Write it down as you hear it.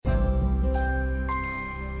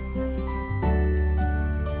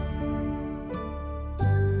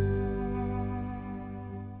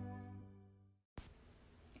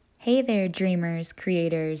Hey there, dreamers,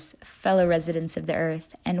 creators, fellow residents of the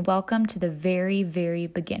earth, and welcome to the very, very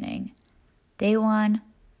beginning. Day one,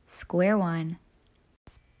 square one.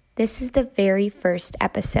 This is the very first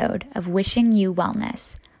episode of Wishing You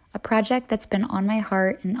Wellness, a project that's been on my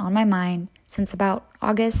heart and on my mind since about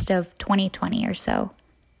August of 2020 or so.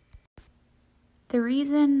 The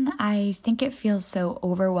reason I think it feels so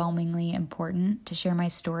overwhelmingly important to share my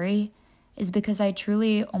story is because I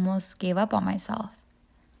truly almost gave up on myself.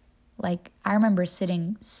 I remember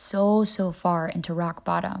sitting so far into rock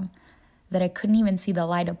bottom that I couldn't even see the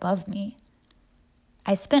light above me.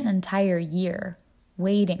 I spent an entire year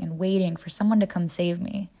waiting for someone to come save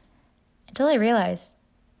me until I realized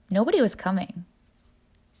nobody was coming.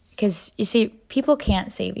 Because, you see, people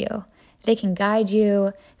can't save you. They can guide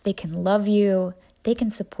you, they can love you, they can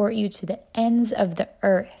support you to the ends of the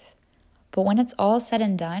earth. But when it's all said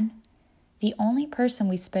and done, the only person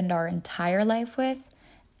we spend our entire life with,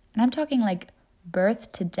 and I'm talking like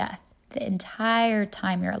birth to death, the entire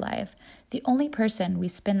time you're alive, the only person we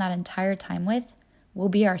spend that entire time with will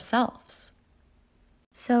be ourselves.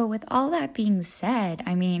 So with all that being said,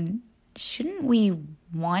 shouldn't we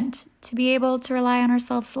want to be able to rely on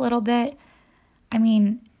ourselves a little bit?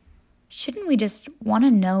 Shouldn't we just want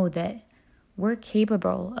to know that we're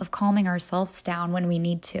capable of calming ourselves down when we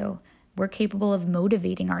need to? We're capable of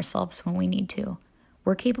motivating ourselves when we need to.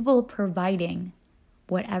 We're capable of providing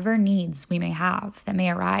whatever needs we may have that may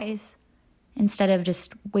arise, instead of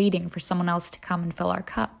just waiting for someone else to come and fill our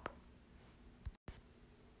cup.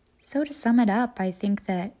 So to sum it up, I think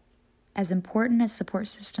that as important as support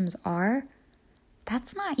systems are,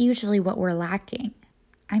 that's not usually what we're lacking.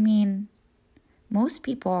 Most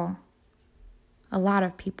people, a lot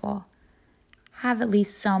of people, have at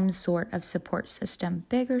least some sort of support system,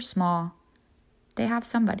 big or small. They have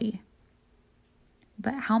somebody.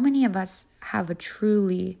 But how many of us have a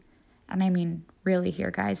truly, and I mean really here,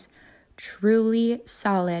 guys, truly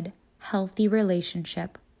solid, healthy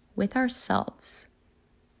relationship with ourselves?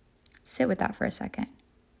 Sit with that for a second.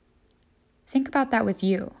 Think about that with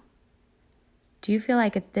you. Do you feel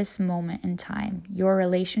like at this moment in time, your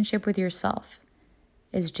relationship with yourself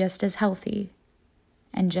is just as healthy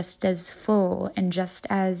and just as full and just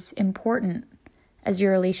as important as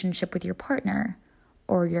your relationship with your partner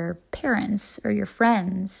or your parents or your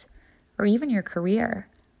friends or even your career?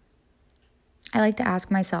 I like to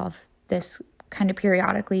ask myself this kind of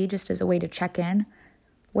periodically just as a way to check in.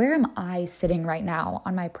 Where am I sitting right now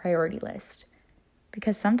on my priority list?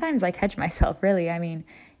 Because sometimes I catch myself, really.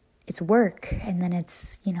 It's work, and then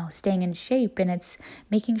it's, staying in shape, and it's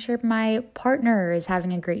making sure my partner is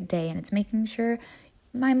having a great day, and it's making sure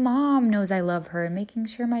my mom knows I love her, and making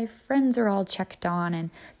sure my friends are all checked on, and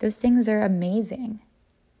those things are amazing.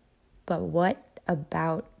 But what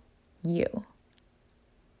about you?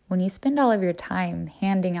 When you spend all of your time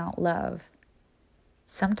handing out love,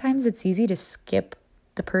 sometimes it's easy to skip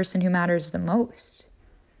the person who matters the most,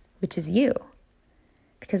 which is you.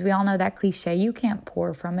 Because we all know that cliche, you can't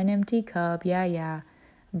pour from an empty cup. Yeah,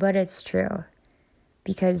 but it's true.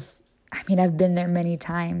 Because, I've been there many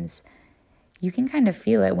times. You can kind of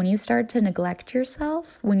feel it when you start to neglect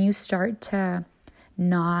yourself, when you start to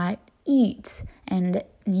not eat and,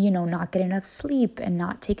 not get enough sleep and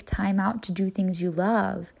not take time out to do things you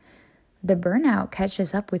love. The burnout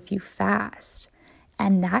catches up with you fast.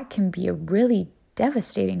 And that can be a really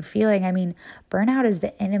devastating feeling. Burnout is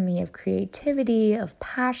the enemy of creativity, of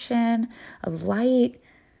passion, of light.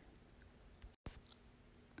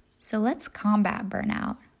 So let's combat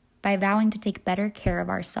burnout by vowing to take better care of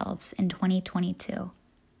ourselves in 2022.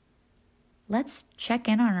 Let's check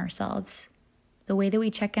in on ourselves the way that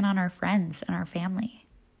we check in on our friends and our family.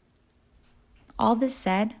 All this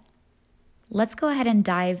said, let's go ahead and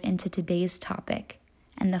dive into today's topic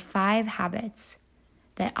and the 5 habits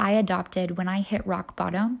that I adopted when I hit rock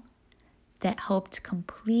bottom that helped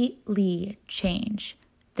completely change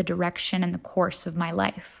the direction and the course of my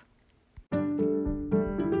life.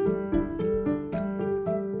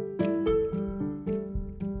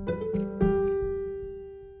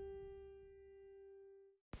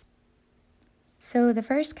 So the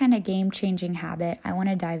first kind of game-changing habit I want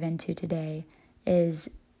to dive into today is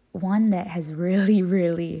one that has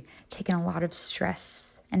really taken a lot of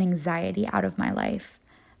stress and anxiety out of my life.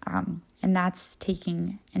 And that's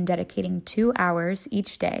taking and dedicating 2 hours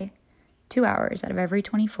each day, 2 hours out of every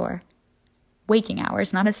 24, waking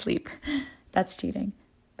hours, not asleep. That's cheating.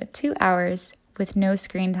 But 2 hours with no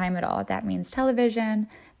screen time at all. That means television.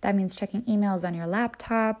 That means checking emails on your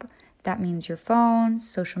laptop. That means your phone,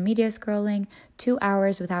 social media scrolling. 2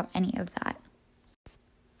 hours without any of that.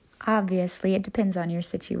 Obviously, it depends on your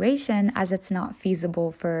situation, as it's not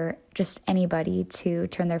feasible for just anybody to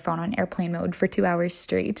turn their phone on airplane mode for 2 hours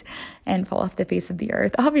straight and fall off the face of the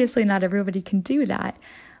earth. Obviously, not everybody can do that,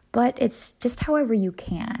 but it's just however you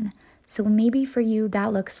can. So maybe for you,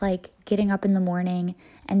 that looks like getting up in the morning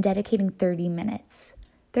and dedicating 30 minutes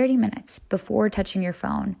before touching your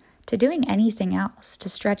phone to doing anything else, to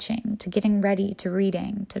stretching, to getting ready, to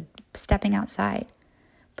reading, to stepping outside,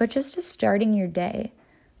 but just to starting your day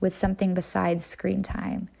with something besides screen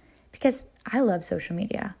time. Because I love social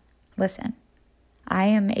media. Listen, I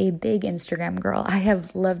am a big Instagram girl. I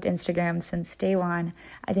have loved Instagram since day one.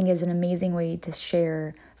 I think it's an amazing way to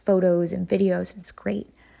share photos and videos. It's great.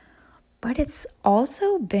 But it's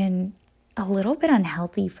also been a little bit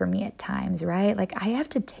unhealthy for me at times, right? Like I have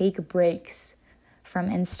to take breaks from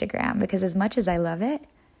Instagram because as much as I love it,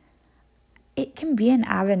 it can be an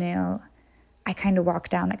avenue I kind of walk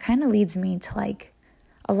down that kind of leads me to like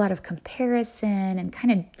a lot of comparison and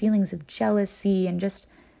kind of feelings of jealousy and just,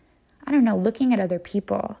 I don't know, looking at other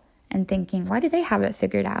people and thinking, why do they have it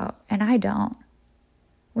figured out and I don't?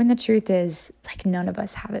 When the truth is, like, none of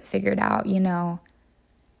us have it figured out, you know?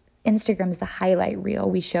 Instagram's the highlight reel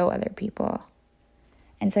we show other people.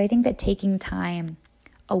 And so I think that taking time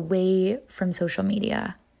away from social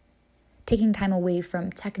media, taking time away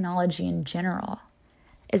from technology in general,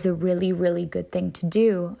 is a really, really good thing to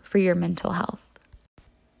do for your mental health.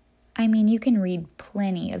 I mean, you can read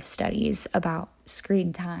plenty of studies about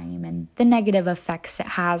screen time and the negative effects it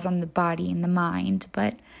has on the body and the mind,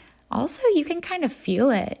 but also you can kind of feel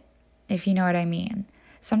it, if you know what I mean.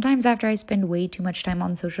 Sometimes after I spend way too much time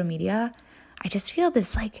on social media, I just feel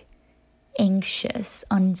this like anxious,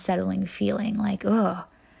 unsettling feeling like,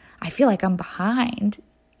 I feel like I'm behind,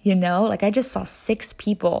 you know? Like I just saw 6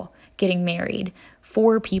 people getting married,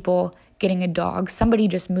 4 people getting a dog. Somebody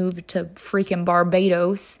just moved to freaking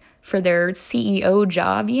Barbados for their CEO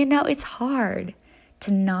job. You know, it's hard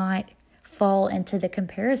to not fall into the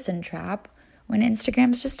comparison trap when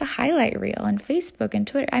Instagram's just a highlight reel and Facebook and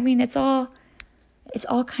Twitter. I mean, it's all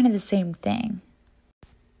kind of the same thing.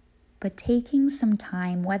 But taking some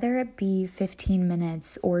time, whether it be 15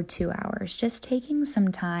 minutes or 2 hours, just taking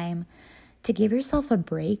some time to give yourself a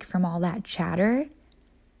break from all that chatter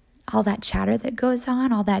that goes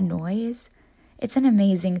on, all that noise, it's an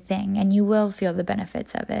amazing thing and you will feel the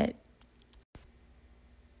benefits of it.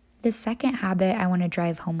 The second habit I want to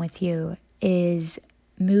drive home with you is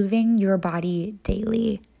moving your body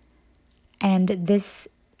daily. And this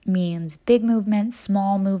means big movement,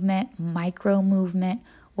 small movement, micro movement,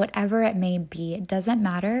 whatever it may be. It doesn't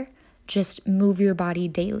matter. Just move your body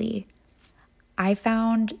daily. I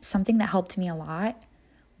found something that helped me a lot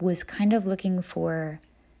was kind of looking for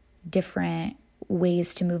different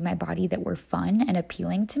ways to move my body that were fun and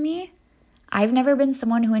appealing to me. I've never been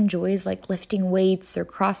someone who enjoys like lifting weights or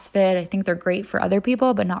CrossFit. I think they're great for other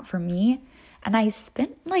people, but not for me. And I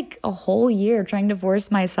spent like a whole year trying to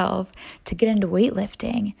force myself to get into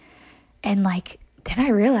weightlifting. And like, then I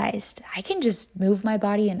realized I can just move my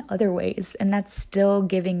body in other ways. And that's still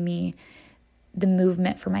giving me the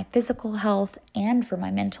movement for my physical health and for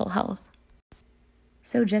my mental health.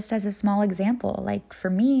 So just as a small example, like for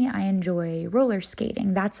me, I enjoy roller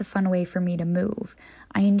skating. That's a fun way for me to move.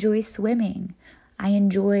 I enjoy swimming. I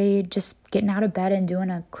enjoy just getting out of bed and doing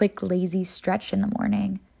a quick lazy stretch in the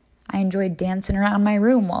morning. I enjoy dancing around my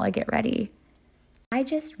room while I get ready. I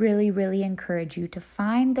just really, really encourage you to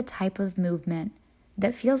find the type of movement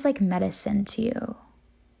that feels like medicine to you,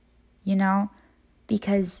 you know,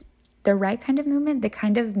 because the right kind of movement, the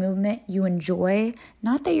kind of movement you enjoy,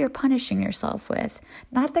 not that you're punishing yourself with,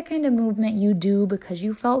 not the kind of movement you do because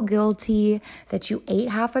you felt guilty, that you ate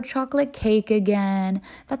half a chocolate cake again.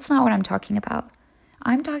 That's not what I'm talking about.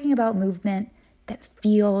 I'm talking about movement that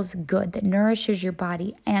feels good, that nourishes your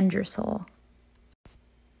body and your soul.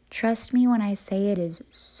 Trust me when I say it is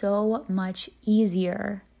so much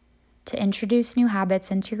easier to introduce new habits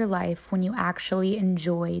into your life when you actually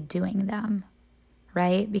enjoy doing them.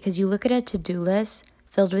 Right? Because you look at a to-do list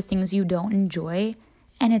filled with things you don't enjoy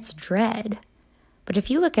and it's dread. But if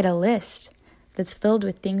you look at a list that's filled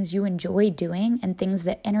with things you enjoy doing and things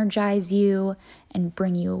that energize you and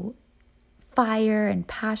bring you fire and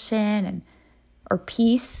passion or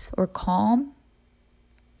peace or calm,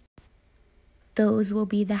 those will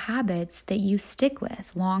be the habits that you stick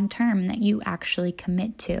with long term, that you actually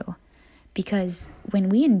commit to. Because when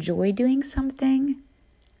we enjoy doing something,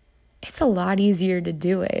 it's a lot easier to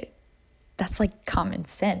do it. That's like common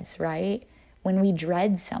sense, right? When we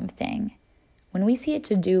dread something, when we see a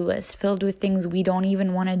to-do list filled with things we don't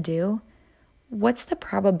even want to do, what's the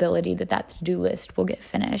probability that that to-do list will get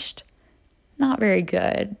finished? not very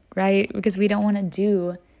good, right? Because we don't want to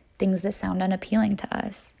do things that sound unappealing to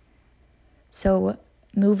us. So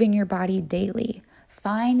moving your body daily,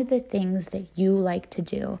 find the things that you like to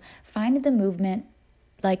do. Find the movement,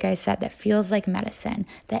 like I said, that feels like medicine,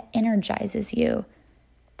 that energizes you,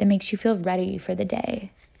 that makes you feel ready for the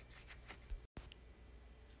day.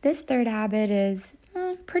 This third habit is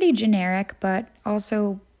pretty generic, but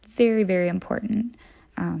also very, very important.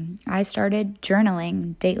 I started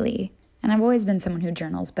journaling daily, and I've always been someone who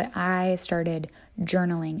journals, but I started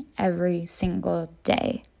journaling every single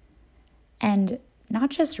day. And not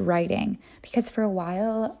just writing, because for a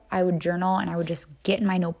while I would journal and I would just get in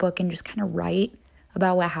my notebook and just kind of write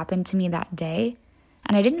about what happened to me that day.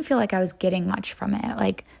 And I didn't feel like I was getting much from it.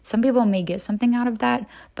 Like some people may get something out of that,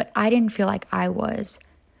 but I didn't feel like I was.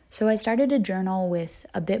 So I started to journal with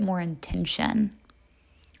a bit more intention.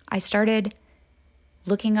 I started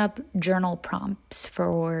looking up journal prompts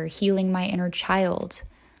for healing my inner child,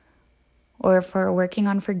 or for working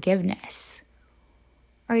on forgiveness,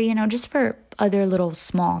 or, just for other little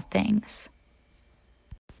small things.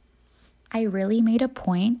 I really made a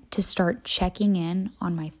point to start checking in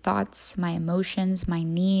on my thoughts, my emotions, my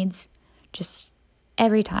needs, just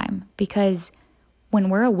every time. Because when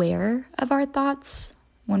we're aware of our thoughts,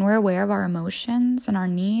 when we're aware of our emotions and our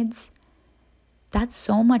needs, that's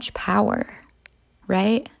so much power,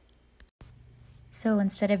 right? So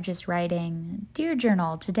instead of just writing, Dear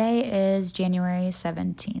Journal, today is January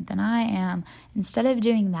 17th, and instead of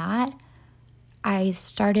doing that, I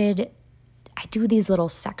do these little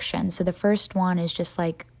sections. So the first one is just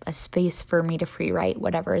like a space for me to free write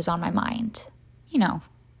whatever is on my mind. We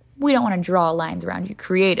don't want to draw lines around you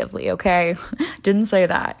creatively, okay? Didn't say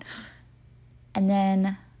that. And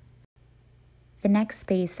then the next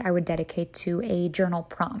space I would dedicate to a journal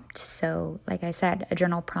prompt. So like I said, a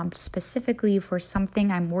journal prompt specifically for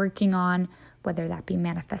something I'm working on, whether that be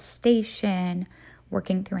manifestation,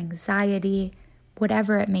 working through anxiety,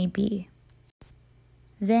 whatever it may be.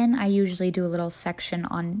 Then I usually do a little section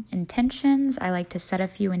on intentions. I like to set a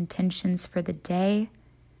few intentions for the day.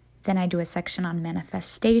 Then I do a section on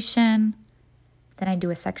manifestation. Then I do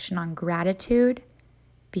a section on gratitude,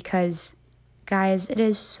 because guys, it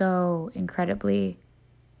is so incredibly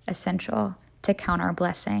essential to count our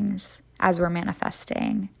blessings as we're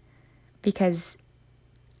manifesting, because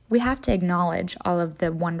we have to acknowledge all of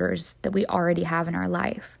the wonders that we already have in our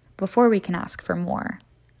life before we can ask for more,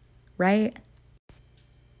 right?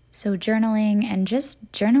 So journaling, and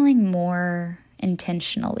just journaling more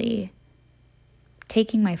intentionally,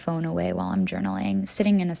 taking my phone away while I'm journaling,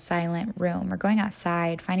 sitting in a silent room, or going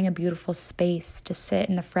outside, finding a beautiful space to sit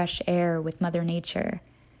in the fresh air with Mother Nature.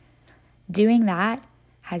 Doing that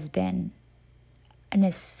has been an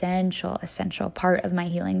essential part of my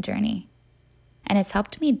healing journey. And it's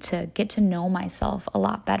helped me to get to know myself a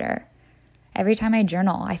lot better. Every time I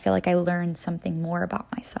journal, I feel like I learn something more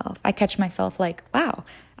about myself. I catch myself like, wow,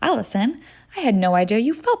 Allison, I had no idea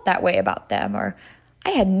you felt that way about them, or I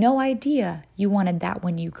had no idea you wanted that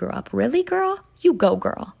when you grew up. Really, girl? You go,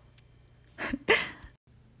 girl.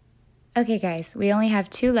 Okay, guys, we only have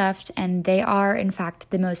 2 left, and they are, in fact,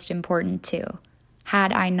 the most important 2.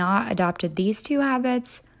 Had I not adopted these 2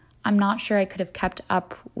 habits, I'm not sure I could have kept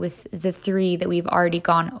up with the 3 that we've already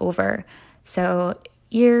gone over. So,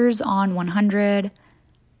 years on 100,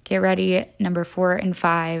 get ready, number 4 and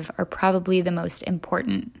 5 are probably the most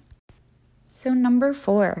important. So, number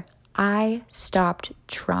 4. I stopped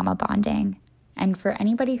trauma bonding. And for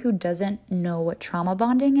anybody who doesn't know what trauma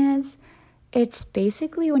bonding is, it's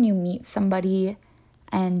basically when you meet somebody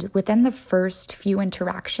and within the first few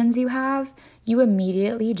interactions you have, you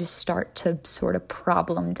immediately just start to sort of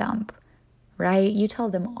problem dump, right? You tell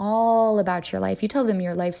them all about your life. You tell them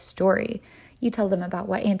your life story. You tell them about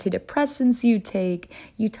what antidepressants you take.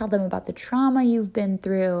 You tell them about the trauma you've been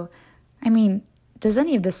through. I mean, does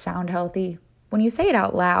any of this sound healthy? When you say it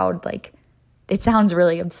out loud, it sounds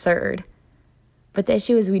really absurd. But the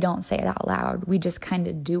issue is we don't say it out loud. We just kind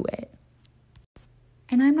of do it.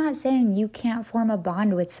 And I'm not saying you can't form a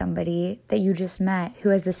bond with somebody that you just met who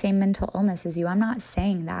has the same mental illness as you. I'm not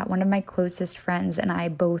saying that. One of my closest friends and I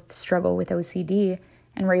both struggle with OCD,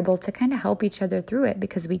 and we're able to kind of help each other through it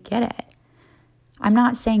because we get it. I'm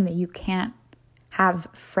not saying that you can't have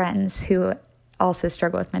friends who also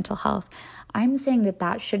struggle with mental health. I'm saying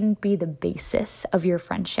that shouldn't be the basis of your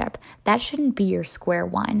friendship. That shouldn't be your square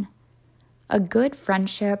one. A good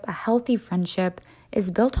friendship, a healthy friendship,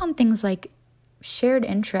 is built on things like shared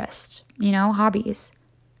interests, hobbies,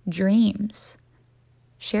 dreams,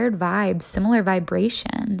 shared vibes, similar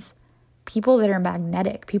vibrations, people that are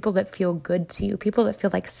magnetic, people that feel good to you, people that feel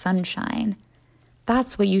like sunshine.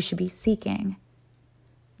 That's what you should be seeking.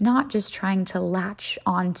 Not just trying to latch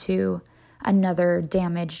onto another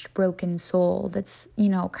damaged, broken soul that's,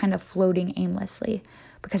 kind of floating aimlessly.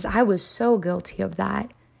 Because I was so guilty of that.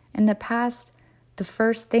 In the past, the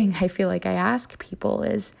first thing I feel like I ask people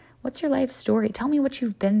is, what's your life story? Tell me what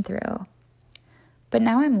you've been through. But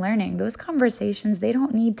now I'm learning those conversations, they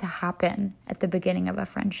don't need to happen at the beginning of a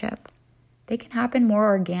friendship. They can happen more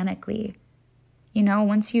organically.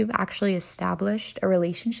 Once you've actually established a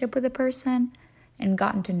relationship with a person and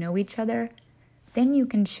gotten to know each other, then you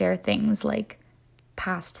can share things like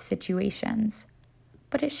past situations.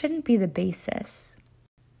 But it shouldn't be the basis.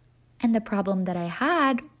 And the problem that I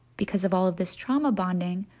had because of all of this trauma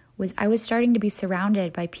bonding was I was starting to be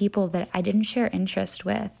surrounded by people that I didn't share interest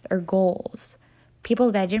with or goals,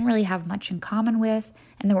 people that I didn't really have much in common with,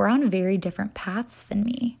 and that were on very different paths than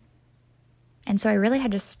me. And so I really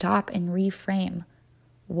had to stop and reframe,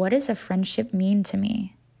 what does a friendship mean to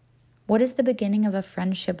me? What does the beginning of a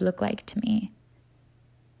friendship look like to me?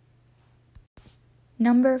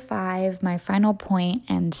 Number 5, my final point,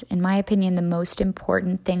 and in my opinion, the most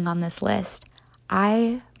important thing on this list,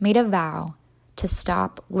 I made a vow to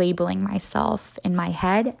stop labeling myself in my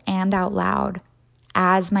head and out loud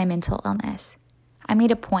as my mental illness. I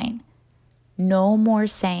made a point. No more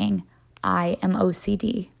saying, I am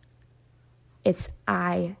OCD. It's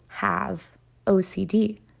I have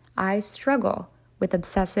OCD. I struggle with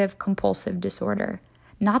obsessive compulsive disorder.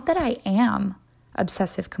 Not that I am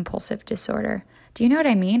obsessive compulsive disorder. Do you know what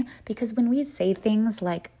I mean? Because when we say things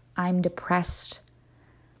like, I'm depressed,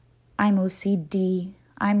 I'm OCD,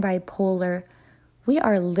 I'm bipolar, we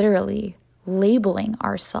are literally labeling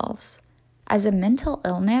ourselves as a mental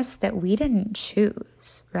illness that we didn't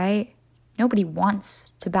choose, right? Nobody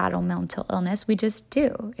wants to battle mental illness. We just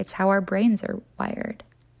do. It's how our brains are wired.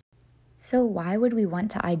 So why would we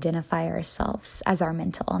want to identify ourselves as our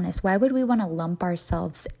mental illness? Why would we want to lump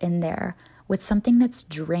ourselves in there with something that's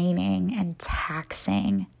draining and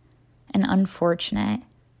taxing and unfortunate?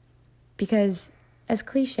 Because as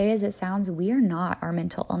cliche as it sounds, we are not our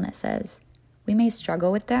mental illnesses. We may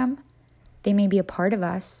struggle with them. They may be a part of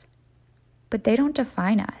us, but they don't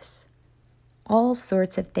define us. All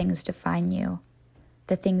sorts of things define you.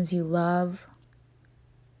 The things you love,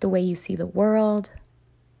 the way you see the world.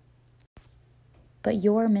 But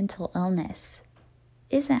your mental illness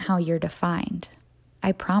isn't how you're defined.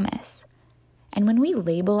 I promise. And when we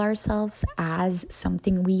label ourselves as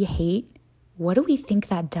something we hate, what do we think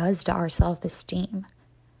that does to our self-esteem?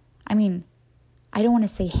 I mean, I don't want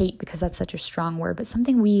to say hate because that's such a strong word, but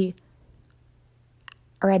something we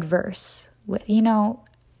are adverse with.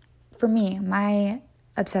 For me, my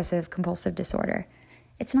obsessive compulsive disorder,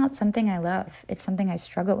 it's not something I love. It's something I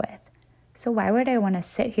struggle with. So why would I want to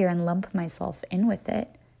sit here and lump myself in with it?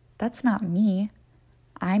 That's not me.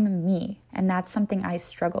 I'm me, and that's something I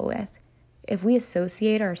struggle with. If we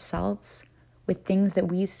associate ourselves with things that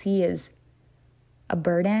we see as a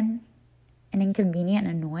burden and inconvenient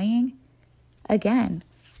and annoying, again,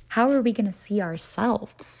 how are we going to see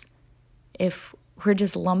ourselves if we're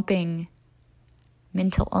just lumping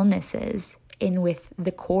mental illnesses in with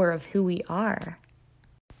the core of who we are?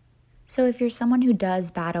 So if you're someone who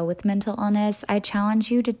does battle with mental illness, I challenge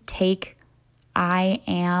you to take I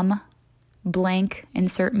am blank,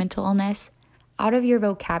 insert mental illness, out of your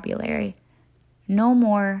vocabulary. No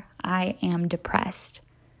more I am depressed.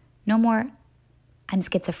 No more I'm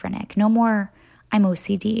schizophrenic. No more I'm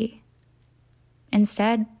OCD.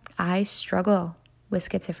 Instead, I struggle with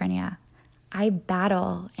schizophrenia. I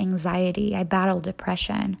battle anxiety. I battle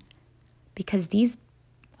depression. Because these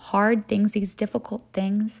hard things, these difficult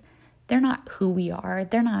things, they're not who we are.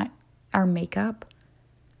 They're not our makeup.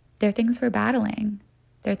 They're things we're battling.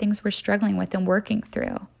 They're things we're struggling with and working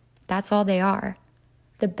through. That's all they are.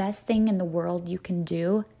 The best thing in the world you can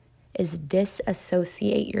do is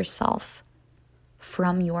disassociate yourself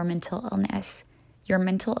from your mental illness. Your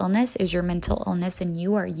mental illness is your mental illness, and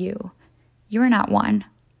you are you. You are not one.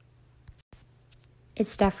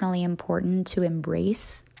 It's definitely important to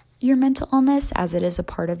embrace your mental illness as it is a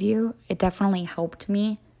part of you. It definitely helped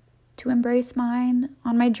me to embrace mine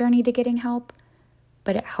on my journey to getting help,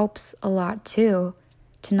 but it helps a lot too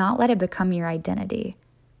to not let it become your identity,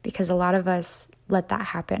 because a lot of us let that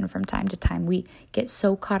happen from time to time. We get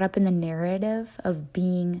so caught up in the narrative of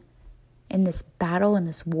being in this battle, in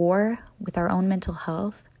this war with our own mental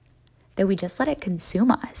health, that we just let it consume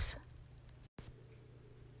us.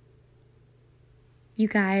 You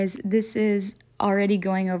guys, this is already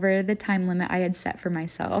going over the time limit I had set for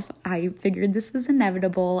myself. I figured this was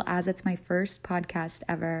inevitable as it's my first podcast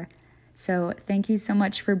ever. So thank you so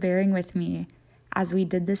much for bearing with me as we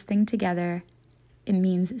did this thing together. It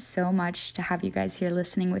means so much to have you guys here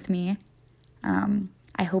listening with me.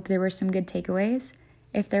 I hope there were some good takeaways.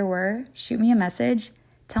 If there were, shoot me a message.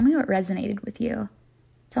 Tell me what resonated with you.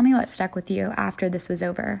 Tell me what stuck with you after this was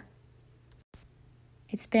over.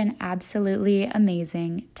 It's been absolutely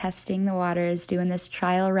amazing testing the waters, doing this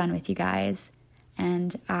trial run with you guys,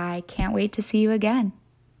 and I can't wait to see you again.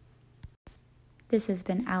 This has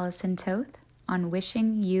been Allison Toth on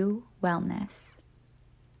Wishing You Wellness.